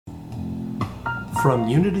From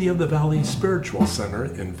Unity of the Valley Spiritual Center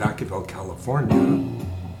in Vacaville, California.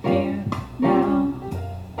 Here now.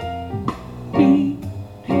 Be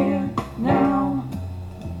here now.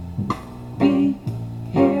 Be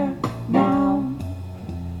here now.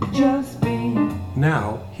 Just be.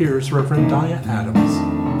 Now, here's Reverend Dahlia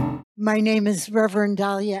Adams. My name is Reverend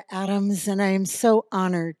Dahlia Adams, and I am so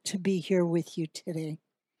honored to be here with you today.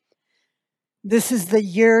 This is the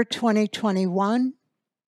year 2021,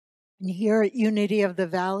 and here at Unity of the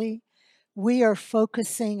Valley, we are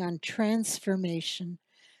focusing on transformation,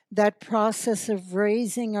 that process of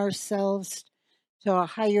raising ourselves to a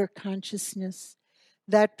higher consciousness,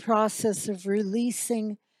 that process of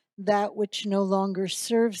releasing that which no longer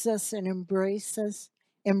serves us and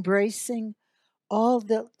embracing all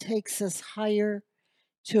that takes us higher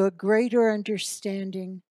to a greater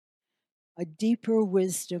understanding, a deeper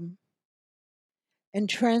wisdom. And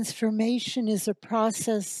transformation is a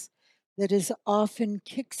process that is often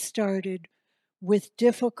kick-started with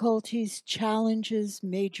difficulties, challenges,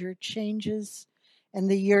 major changes.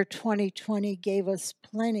 And the year 2020 gave us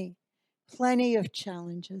plenty of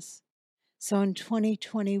challenges. So in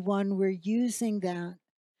 2021, we're using that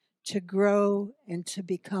to grow and to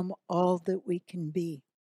become all that we can be.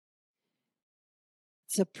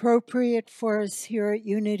 It's appropriate for us here at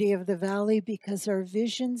Unity of the Valley because our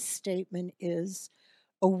vision statement is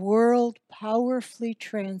a world powerfully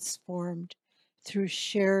transformed through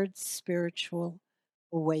shared spiritual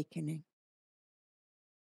awakening.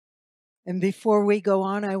 And before we go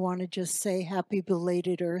on, I want to just say happy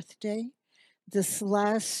belated Earth Day. This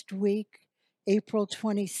last week, April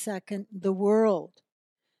 22nd, the world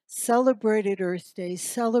celebrated Earth Day,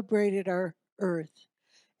 celebrated our Earth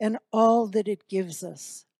and all that it gives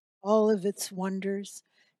us, all of its wonders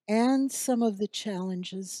and some of the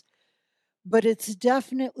challenges. But it's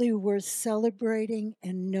definitely worth celebrating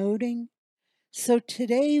and noting. So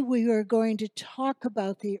today we are going to talk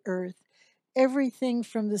about the earth, everything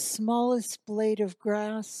from the smallest blade of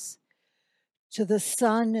grass to the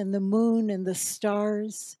sun and the moon and the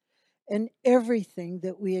stars and everything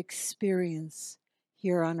that we experience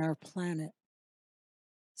here on our planet.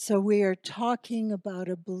 So we are talking about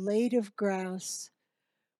a blade of grass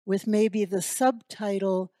with maybe the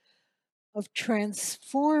subtitle of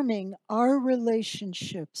transforming our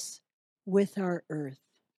relationships with our earth.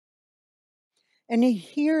 And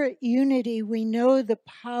here at Unity, we know the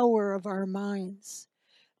power of our minds,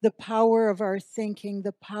 the power of our thinking,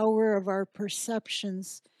 the power of our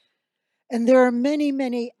perceptions. And there are many,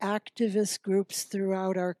 many activist groups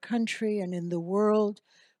throughout our country and in the world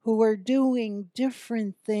who are doing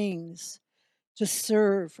different things to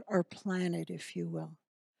serve our planet, if you will.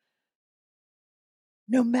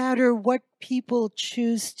 No matter what people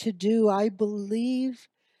choose to do, I believe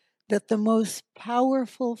that the most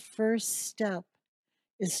powerful first step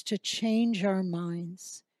is to change our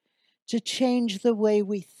minds, to change the way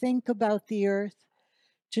we think about the earth,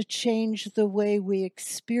 to change the way we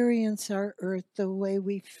experience our earth, the way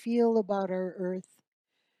we feel about our earth.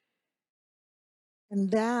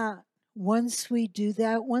 And that, once we do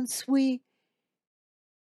that, once we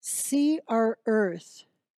see our earth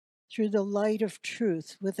through the light of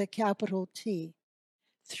truth with a capital T,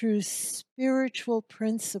 through spiritual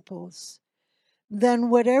principles, then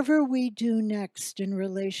whatever we do next in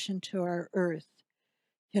relation to our earth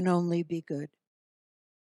can only be good.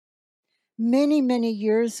 Many, many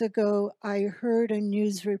years ago, I heard a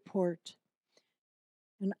news report,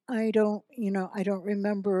 and I don't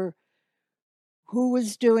remember who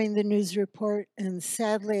was doing the news report, and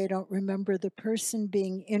sadly, I don't remember the person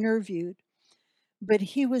being interviewed. But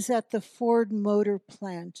he was at the Ford Motor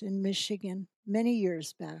Plant in Michigan many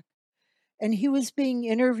years back. And he was being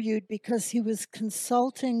interviewed because he was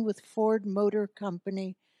consulting with Ford Motor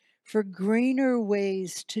Company for greener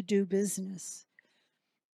ways to do business.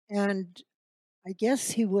 And I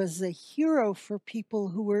guess he was a hero for people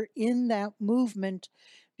who were in that movement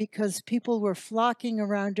because people were flocking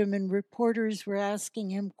around him and reporters were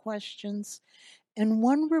asking him questions. And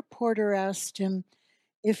one reporter asked him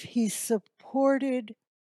if he supported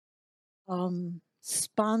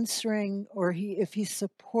sponsoring or if he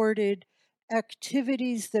supported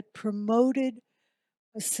activities that promoted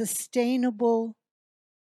a sustainable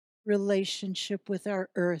relationship with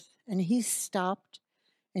our earth. And he stopped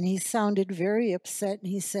and he sounded very upset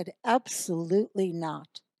and he said, absolutely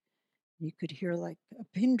not. You could hear like a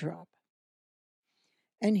pin drop.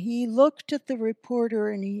 And he looked at the reporter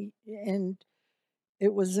and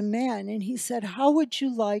it was a man, and he said, how would you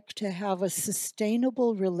like to have a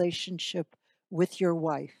sustainable relationship with your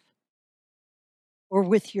wife or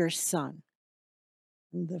with your son?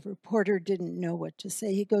 And the reporter didn't know what to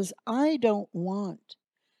say. He goes, I don't want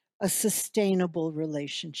a sustainable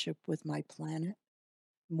relationship with my planet,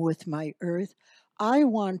 with my earth. I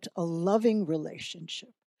want a loving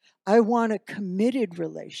relationship. I want a committed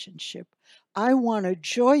relationship. I want a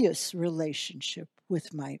joyous relationship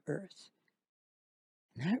with my earth.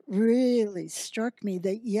 And that really struck me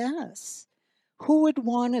that yes, who would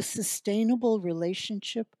want a sustainable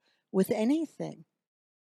relationship with anything?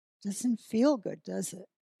 Doesn't feel good, does it?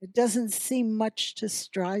 It doesn't seem much to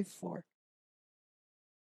strive for.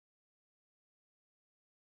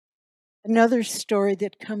 Another story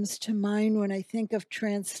that comes to mind when I think of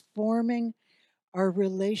transforming our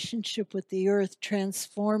relationship with the earth,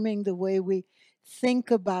 transforming the way we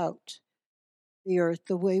think about the earth,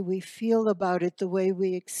 the way we feel about it, the way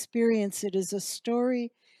we experience it, is a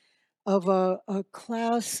story of a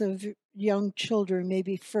class of young children,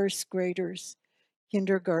 maybe first graders,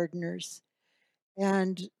 kindergartners.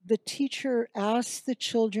 And the teacher asked the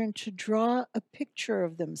children to draw a picture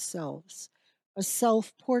of themselves, a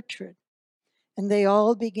self portrait. And they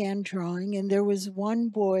all began drawing. And there was one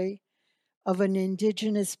boy of an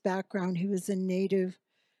indigenous background. He was a native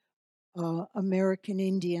American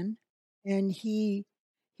Indian. And he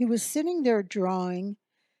was sitting there drawing,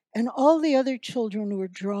 and all the other children were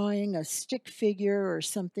drawing a stick figure or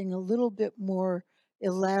something a little bit more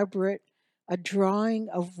elaborate, a drawing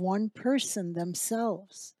of one person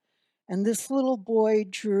themselves. And this little boy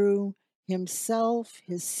drew himself,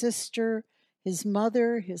 his sister, his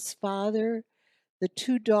mother, his father, the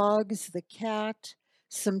two dogs, the cat,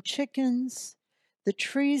 some chickens, the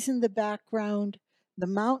trees in the background, the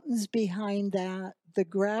mountains behind that, the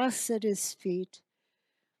grass at his feet.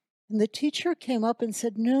 And the teacher came up and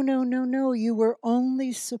said, no, no, no, no, you were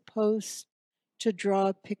only supposed to draw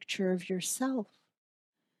a picture of yourself.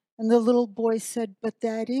 And the little boy said, but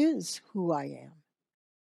that is who I am.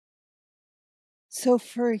 So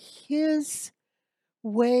for his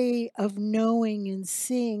way of knowing and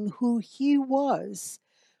seeing who he was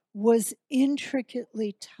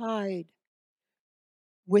intricately tied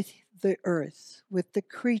with the earth, with the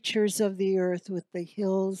creatures of the earth, with the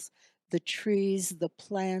hills, the trees, the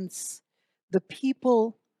plants, the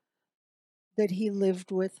people that he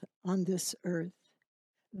lived with on this earth.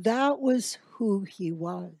 That was who he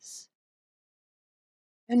was.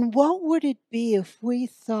 And what would it be if we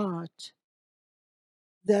thought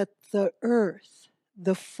that the earth,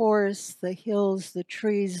 the forests, the hills, the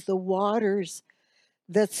trees, the waters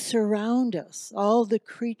that surround us, all the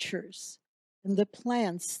creatures and the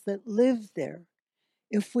plants that live there,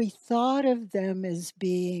 if we thought of them as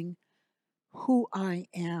being who I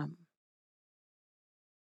am,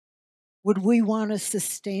 would we want a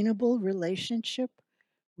sustainable relationship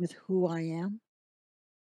with who I am?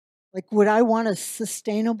 Like, would I want a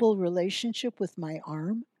sustainable relationship with my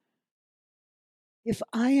arm? If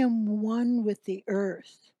I am one with the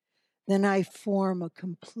earth, then I form a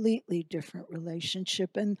completely different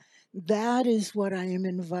relationship. And that is what I am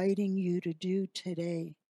inviting you to do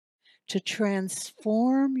today, to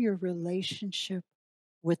transform your relationship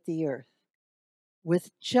with the earth,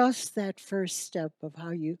 with just that first step of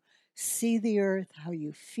how you see the earth, how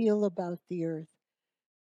you feel about the earth,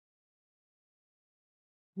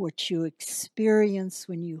 what you experience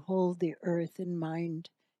when you hold the earth in mind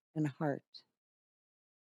and heart.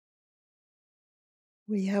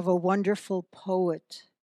 We have a wonderful poet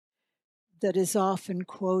that is often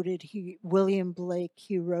quoted. William Blake,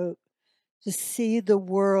 he wrote, to see the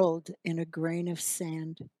world in a grain of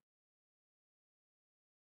sand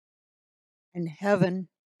and heaven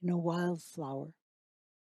in a wildflower.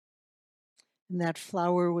 And that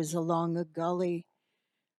flower was along a gully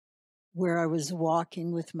where I was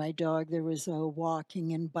walking with my dog. There was a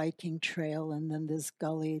walking and biking trail, and then this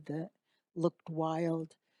gully that looked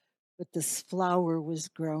wild, but this flower was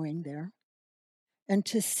growing there. And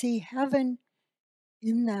to see heaven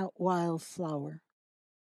in that wildflower,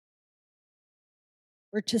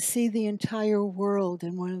 or to see the entire world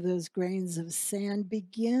in one of those grains of sand,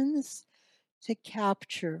 begins to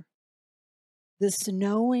capture this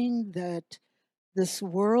knowing that this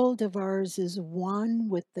world of ours is one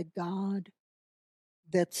with the God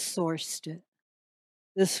that sourced it.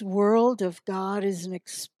 This world of God is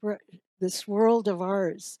this world of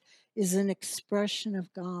ours is an expression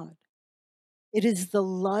of God. It is the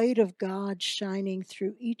light of God shining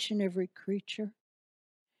through each and every creature,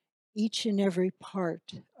 each and every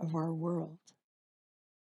part of our world.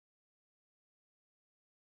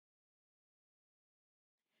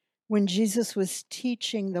 When Jesus was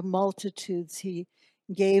teaching the multitudes, he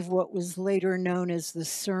gave what was later known as the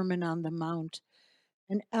Sermon on the Mount.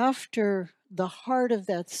 And after the heart of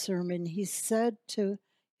that sermon, he said to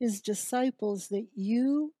his disciples that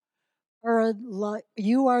you are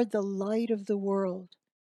the light of the world,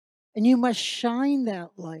 and you must shine that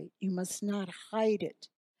light. You must not hide it.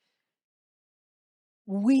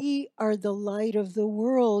 We are the light of the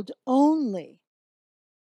world only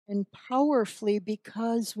and powerfully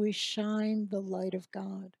because we shine the light of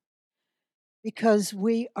God, because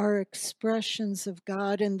we are expressions of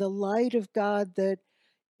God, and the light of God that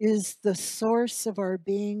is the source of our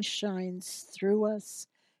being shines through us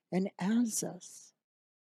and as us.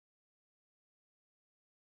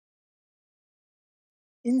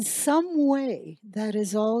 In some way, that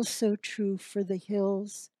is also true for the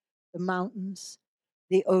hills, the mountains,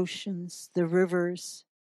 the oceans, the rivers,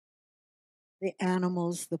 the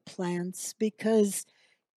animals, the plants, because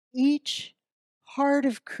each part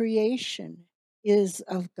of creation is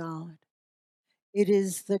of God. It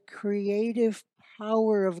is the creative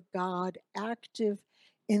power of God active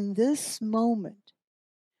in this moment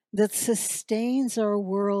that sustains our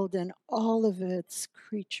world and all of its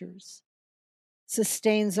creatures,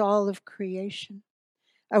 sustains all of creation.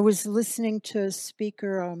 I was listening to a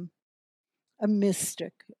speaker, a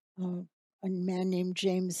mystic, a man named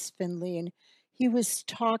James Finley, and he was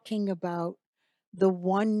talking about the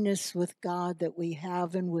oneness with God that we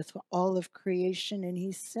have and with all of creation. And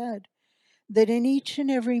he said that in each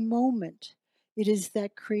and every moment, it is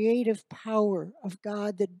that creative power of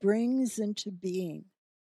God that brings into being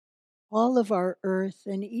all of our earth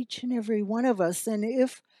and each and every one of us. And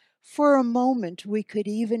if for a moment we could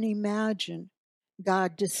even imagine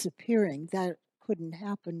God disappearing, that couldn't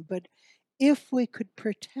happen. But if we could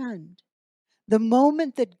pretend, the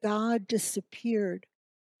moment that God disappeared,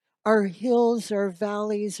 our hills, our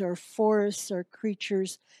valleys, our forests, our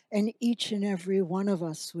creatures, and each and every one of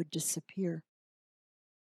us would disappear.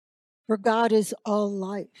 For God is all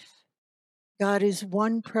life. God is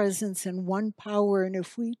one presence and one power. And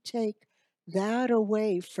if we take that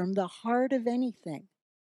away from the heart of anything,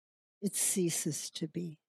 it ceases to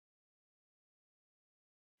be.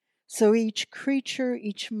 So each creature,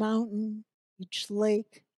 each mountain, each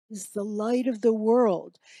lake is the light of the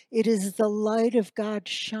world. It is the light of God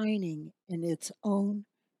shining in its own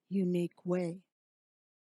unique way.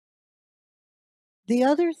 The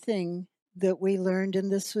other thing that we learned, and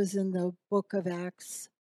this was in the book of Acts,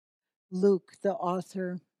 Luke, the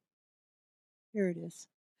author, here it is.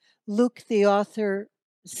 Luke, the author,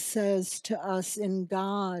 says to us, in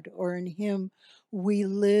God or in Him, we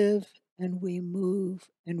live and we move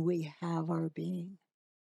and we have our being.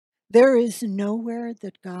 There is nowhere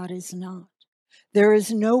that God is not. There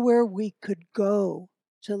is nowhere we could go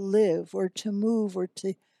to live or to move or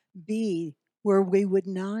to be where we would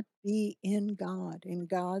not be in God, in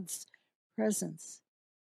God's presence.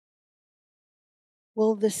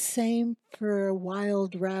 Well, the same for a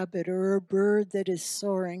wild rabbit or a bird that is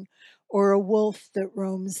soaring or a wolf that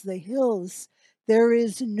roams the hills. There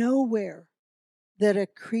is nowhere that a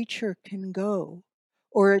creature can go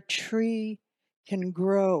or a tree can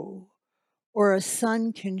grow or a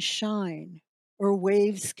sun can shine or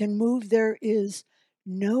waves can move. There is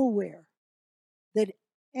nowhere that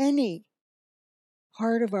any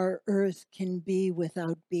part of our earth can be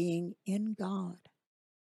without being in God.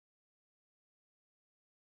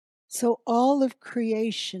 So all of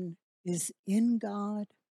creation is in God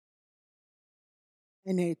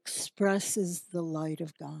and it expresses the light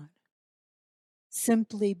of God,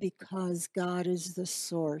 simply because God is the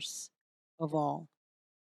source of all.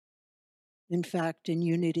 In fact, in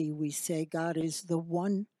unity, we say God is the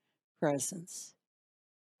one presence,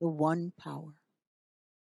 the one power.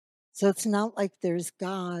 So it's not like there's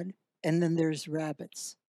God and then there's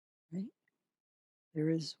rabbits, right? There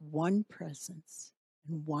is one presence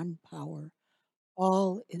and one power.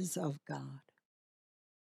 All is of God.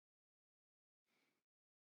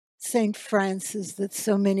 St. Francis, that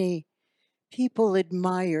so many people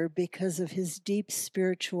admire because of his deep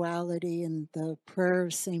spirituality and the prayer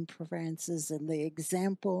of St. Francis and the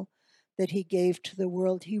example that he gave to the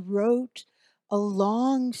world, he wrote a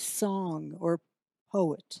long song or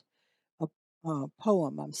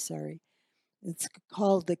poem, I'm sorry. It's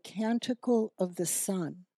called The Canticle of the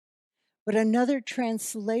Sun. But another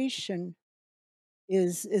translation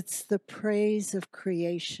is it's the praise of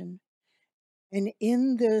creation. And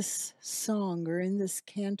in this song or in this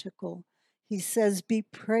canticle, he says, be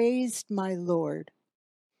praised, my Lord.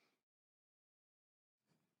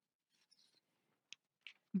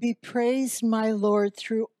 Be praised, my Lord,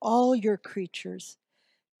 through all your creatures,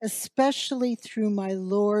 especially through my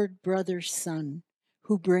Lord, brother, sun,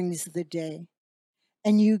 who brings the day.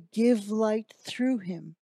 And you give light through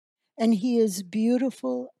him, and he is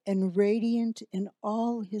beautiful and radiant in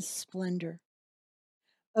all his splendor.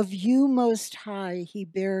 Of you, Most High, he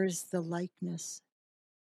bears the likeness.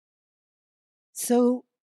 So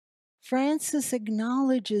Francis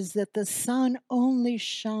acknowledges that the sun only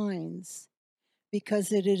shines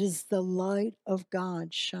because it is the light of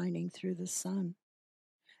God shining through the sun,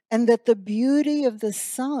 and that the beauty of the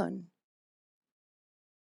sun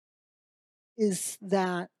is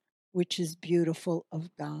that which is beautiful of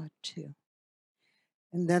God too.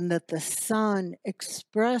 And then that the sun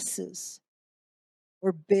expresses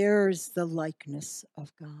or bears the likeness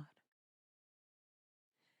of God.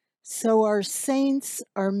 So our saints,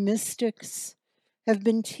 our mystics, have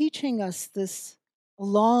been teaching us this a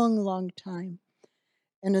long, long time.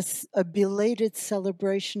 And a belated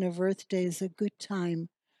celebration of Earth Day is a good time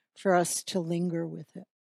for us to linger with it.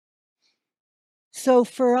 So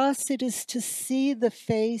for us, it is to see the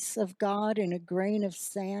face of God in a grain of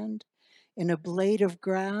sand, in a blade of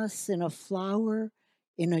grass, in a flower,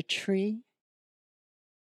 in a tree.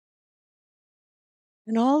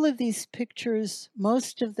 And all of these pictures,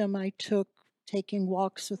 most of them I took taking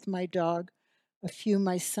walks with my dog. A few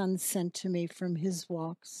my son sent to me from his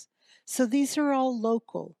walks. So these are all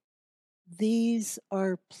local. These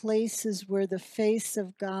are places where the face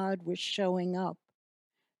of God was showing up,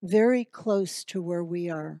 very close to where we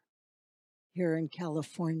are here in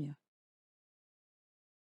California.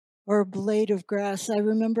 Or a blade of grass. I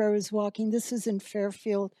remember I was walking, this is in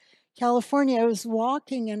Fairfield, California. I was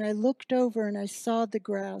walking and I looked over and I saw the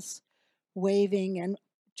grass waving and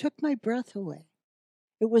took my breath away.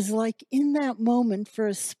 It was like in that moment, for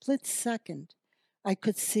a split second, I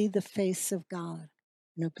could see the face of God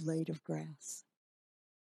in a blade of grass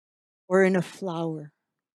or in a flower.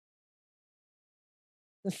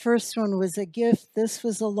 The first one was a gift. This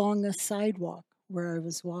was along a sidewalk where I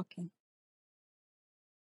was walking,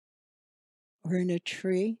 or in a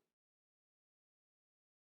tree,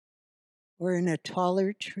 or in a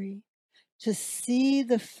taller tree, to see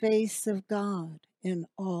the face of God in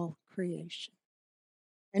all creation,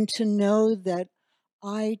 and to know that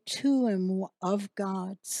I too am of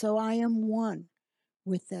God, so I am one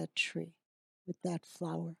with that tree, with that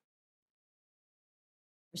flower.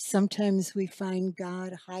 Sometimes we find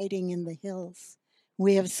God hiding in the hills.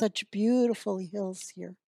 We have such beautiful hills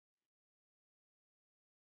here.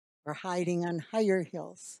 Or hiding on higher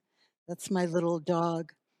hills. That's my little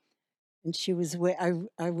dog. And she was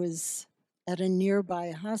I was at a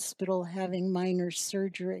nearby hospital having minor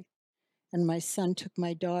surgery, and my son took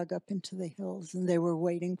my dog up into the hills and they were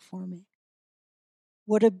waiting for me.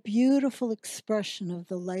 What a beautiful expression of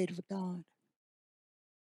the light of God.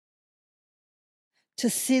 To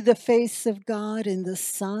see the face of God in the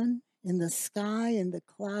sun, in the sky, in the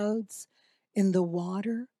clouds, in the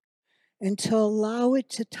water, and to allow it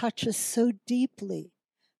to touch us so deeply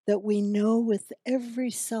that we know with every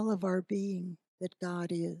cell of our being that God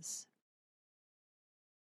is.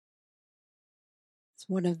 It's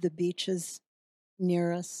one of the beaches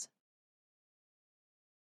near us,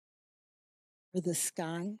 or the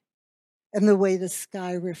sky, and the way the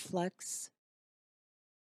sky reflects.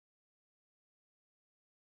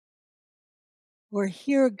 Or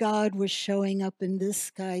here God was showing up in this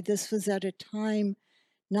sky. This was at a time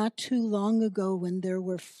not too long ago when there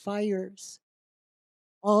were fires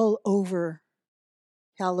all over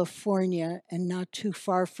California and not too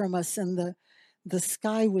far from us, and the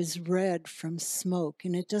sky was red from smoke.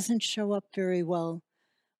 And it doesn't show up very well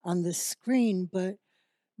on the screen,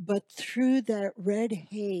 but through that red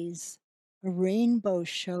haze, a rainbow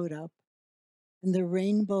showed up, and the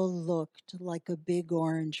rainbow looked like a big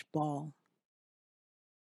orange ball.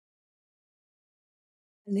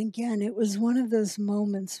 And again, it was one of those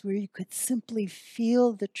moments where you could simply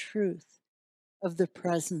feel the truth of the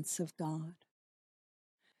presence of God.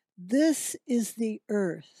 This is the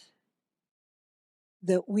earth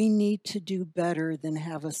that we need to do better than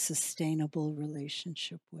have a sustainable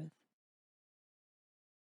relationship with.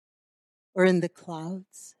 Or in the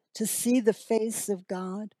clouds, to see the face of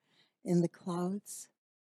God in the clouds,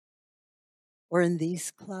 or in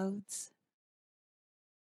these clouds,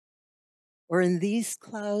 or in these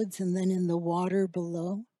clouds and then in the water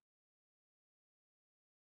below,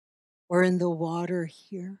 or in the water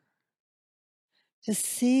here. To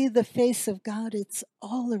see the face of God, it's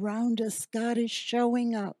all around us. God is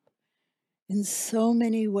showing up in so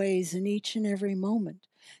many ways in each and every moment.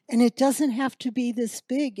 And it doesn't have to be this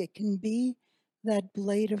big. It can be that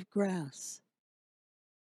blade of grass.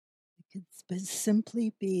 It can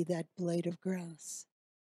simply be that blade of grass.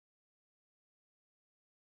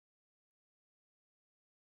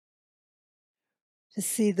 to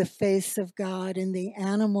see the face of God in the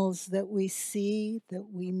animals that we see, that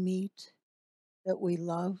we meet, that we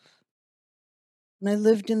love. When I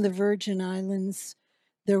lived in the Virgin Islands,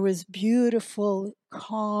 there was beautiful,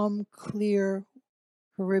 calm, clear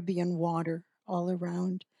Caribbean water all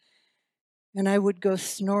around. And I would go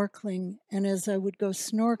snorkeling. And as I would go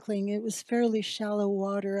snorkeling, it was fairly shallow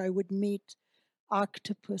water. I would meet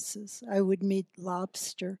octopuses. I would meet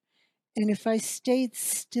lobster. And if I stayed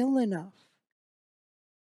still enough,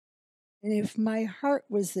 and if my heart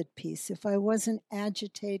was at peace, if I wasn't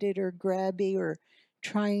agitated or grabby or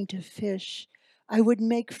trying to fish, I would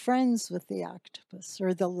make friends with the octopus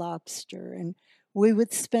or the lobster, and we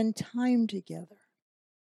would spend time together.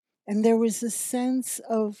 And there was a sense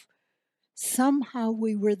of somehow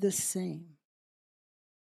we were the same.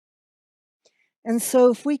 And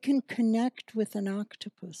so if we can connect with an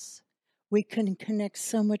octopus, we can connect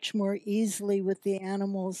so much more easily with the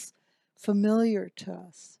animals familiar to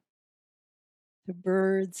us. The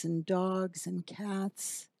birds and dogs and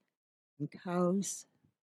cats and cows.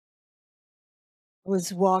 I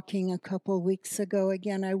was walking a couple weeks ago.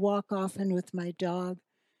 Again, I walk often with my dog,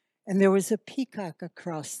 and there was a peacock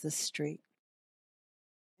across the street.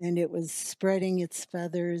 And it was spreading its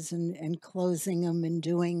feathers and closing them and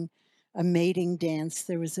doing a mating dance.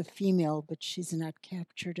 There was a female, but she's not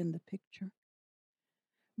captured in the picture.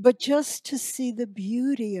 But just to see the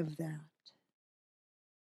beauty of that,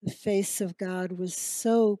 the face of God was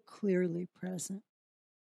so clearly present.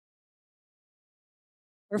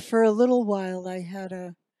 Or for a little while, I had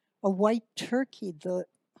a white turkey that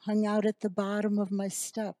hung out at the bottom of my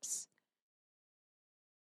steps.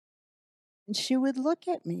 And she would look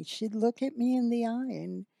at me. She'd look at me in the eye.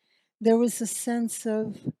 And there was a sense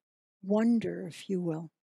of wonder, if you will.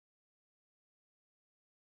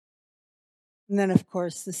 And then, of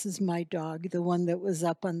course, this is my dog, the one that was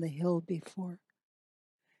up on the hill before.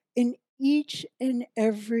 In each and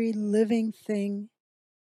every living thing,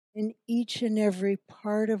 in each and every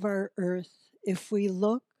part of our earth, if we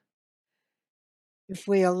look, if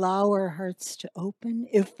we allow our hearts to open,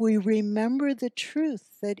 if we remember the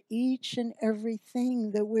truth that each and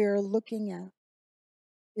everything that we are looking at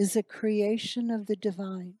is a creation of the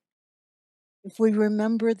divine, if we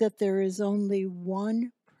remember that there is only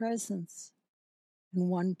one presence and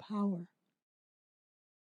one power,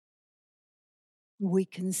 we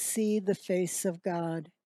can see the face of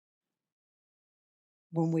God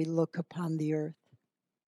when we look upon the earth.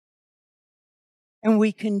 And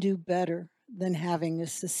we can do better than having a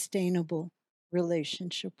sustainable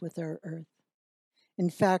relationship with our earth.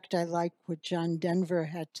 In fact, I like what John Denver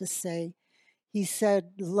had to say. He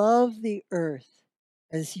said, "Love the earth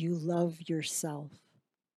as you love yourself.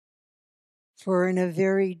 For in a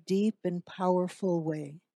very deep and powerful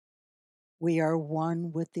way, we are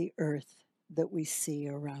one with the earth that we see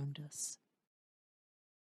around us."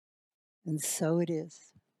 And so it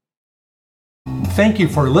is. Thank you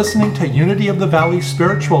for listening to Unity of the Valley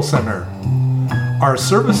Spiritual Center. Our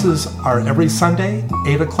services are every Sunday,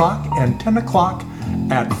 8 o'clock and 10 o'clock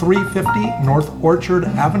at 350 North Orchard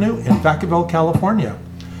Avenue in Vacaville, California.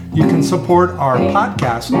 You can support our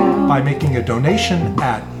podcast by making a donation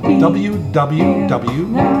at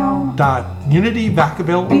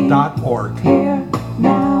www.unityvacaville.org. Here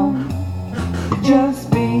now,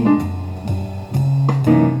 just be